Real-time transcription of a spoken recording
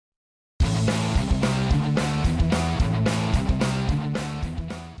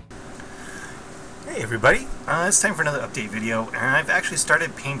everybody, it's time for another update video, and I've actually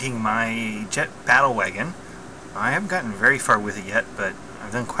started painting my jet Battlewagon. I haven't gotten very far with it yet, but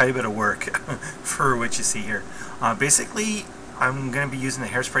I've done quite a bit of work for what you see here. Basically, I'm going to be using the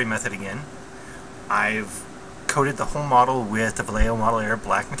hairspray method again. I've coated the whole model with the Vallejo Model Air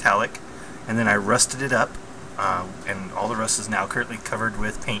Black Metallic, and then I rusted it up, and all the rust is now currently covered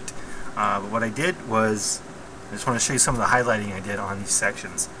with paint. But what I did was, I just want to show you some of the highlighting I did on these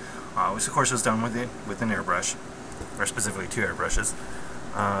sections. Which of course was done with an airbrush, or specifically two airbrushes.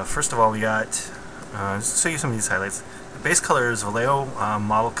 First of all, we got, just show you some of these highlights. The base color is Vallejo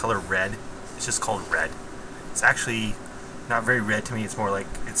Model Color Red. It's just called Red. It's actually not very red to me, it's more like,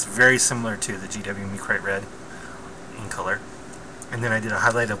 it's very similar to the GW Mecrite Red in color. And then I did a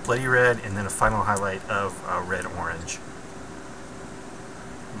highlight of Bloody Red, and then a final highlight of Red Orange.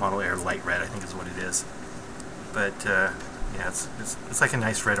 Model Air Light Red, I think is what it is. But, yeah, it's like a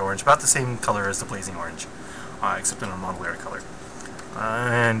nice red-orange, about the same color as the Blazing Orange, except in a Model Air color.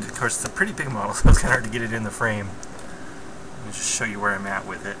 And, of course, it's a pretty big model, so it's kind of hard to get it in the frame. Let me just show you where I'm at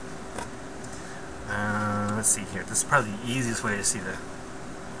with it. Let's see here. This is probably the easiest way to see the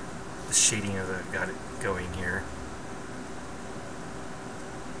shading of the got it going here.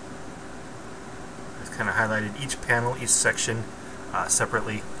 I've kind of highlighted each panel, each section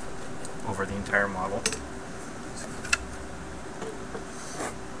separately over the entire model.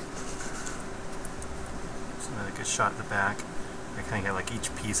 Another good shot at the back. I kind of got like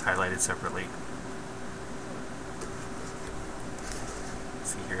each piece highlighted separately.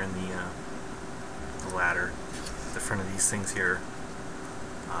 See here in the ladder, the front of these things here,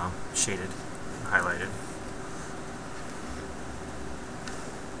 shaded and highlighted.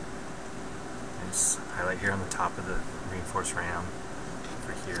 Nice highlight here on the top of the reinforced ram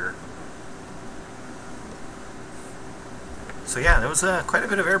over here. So yeah, there was quite a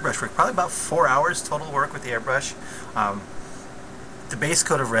bit of airbrush work, probably about 4 hours total work with the airbrush. The base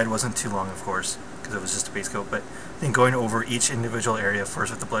coat of red wasn't too long, of course, because it was just a base coat, but then going over each individual area,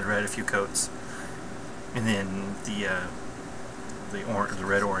 first with the blood red, a few coats, and then the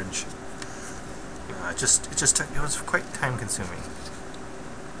red orange. It was quite time consuming.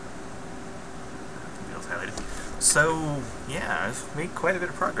 So yeah, I've made quite a bit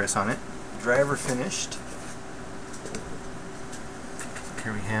of progress on it. Driver finished.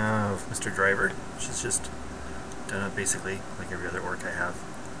 Here we have Mr. Driver, which is just done up basically like every other orc I have.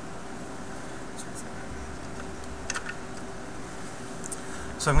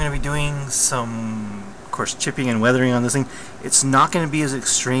 So I'm going to be doing some, of course, chipping and weathering on this thing. It's not going to be as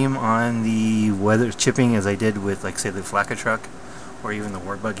extreme on the chipping as I did with, like, say, the Flakka truck or even the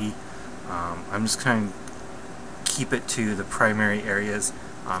war buggy. I'm just trying to keep it to the primary areas,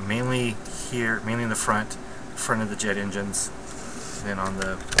 mainly here, mainly in the front of the jet engines. And then on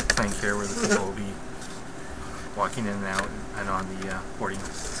the plank here where the people will be walking in and out, and on the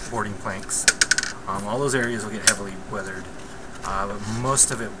boarding planks. All those areas will get heavily weathered, but most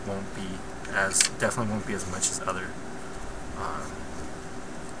of it definitely won't be as much as the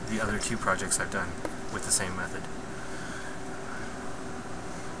other two projects I've done with the same method.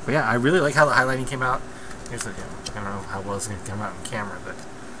 But yeah, I really like how the highlighting came out. Here's the, I don't know how well it's going to come out on camera, but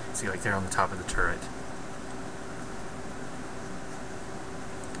see, like there on the top of the turret.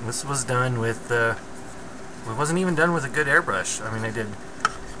 This was done with, it wasn't even done with a good airbrush. I mean, I did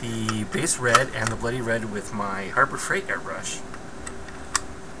the base red and the bloody red with my Harbor Freight airbrush.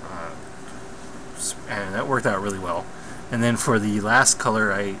 And that worked out really well. And then for the last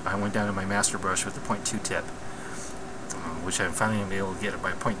color, I went down to my master brush with the 0.2 tip, which I'm finally going to be able to get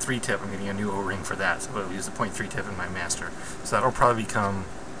by 0.3 tip. I'm getting a new O-ring for that, so I'll use the 0.3 tip in my master. So that'll probably become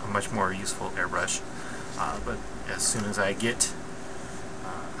a much more useful airbrush. But as soon as I get...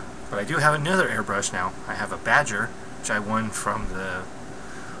 But I do have another airbrush now. I have a Badger, which I won from the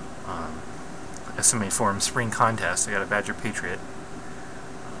SMA Forum Spring Contest. I got a Badger Patriot.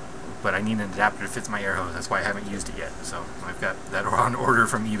 But I need an adapter to fit my air hose. That's why I haven't used it yet. So I've got that on order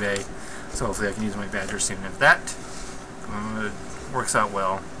from eBay. So hopefully I can use my Badger soon. If that works out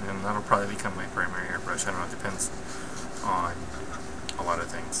well, then that'll probably become my primary airbrush. I don't know, it depends on a lot of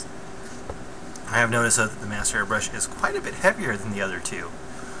things. I have noticed that the Master Airbrush is quite a bit heavier than the other two.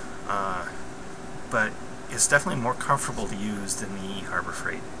 But it's definitely more comfortable to use than the Harbor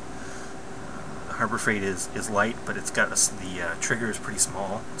Freight. The Harbor Freight is light, but it's got the trigger is pretty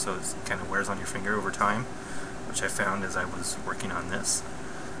small, so it kind of wears on your finger over time, which I found as I was working on this.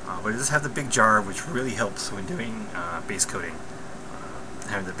 But it does have the big jar, which really helps when doing base coating.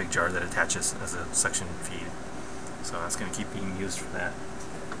 Having the big jar that attaches as a suction feed. So that's going to keep being used for that,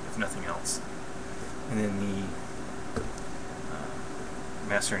 if nothing else. And then the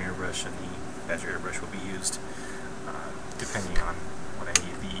master airbrush and the badger airbrush will be used, depending on what I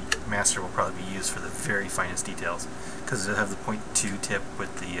need. The master will probably be used for the very finest details, because it'll have the .2 tip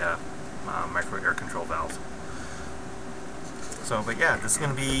with the micro air control valve. So, but yeah, this is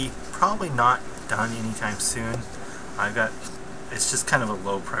going to be probably not done anytime soon. It's just kind of a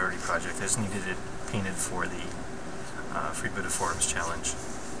low priority project. I just needed it painted for the Freebooted Forums challenge.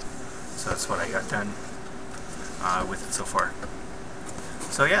 So that's what I got done with it so far.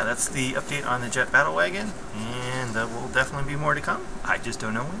 So yeah, that's the update on the Jet Battlewagon, and there will definitely be more to come. I just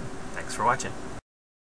don't know when. Thanks for watching.